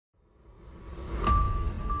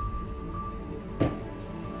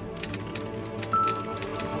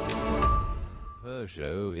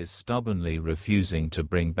Peugeot is stubbornly refusing to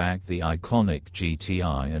bring back the iconic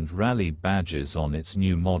GTI and Rallye badges on its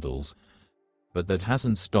new models, but that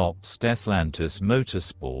hasn't stopped Stellantis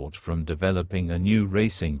Motorsport from developing a new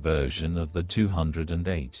racing version of the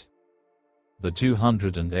 208. The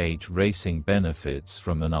 208 racing benefits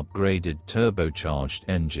from an upgraded turbocharged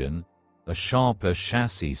engine, a sharper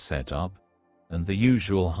chassis setup, and the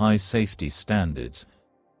usual high safety standards,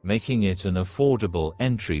 making it an affordable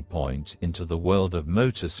entry point into the world of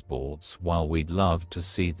motorsports. While we'd love to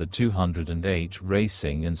see the 208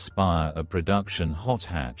 racing inspire a production hot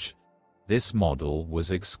hatch, this model was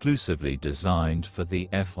exclusively designed for the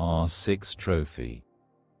FR6 Trophy.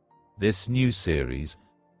 This new series,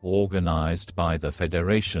 organized by the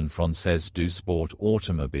Fédération Française du Sport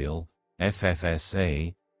Automobile,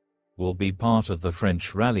 FFSA, will be part of the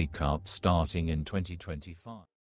French Rally Cup starting in 2025.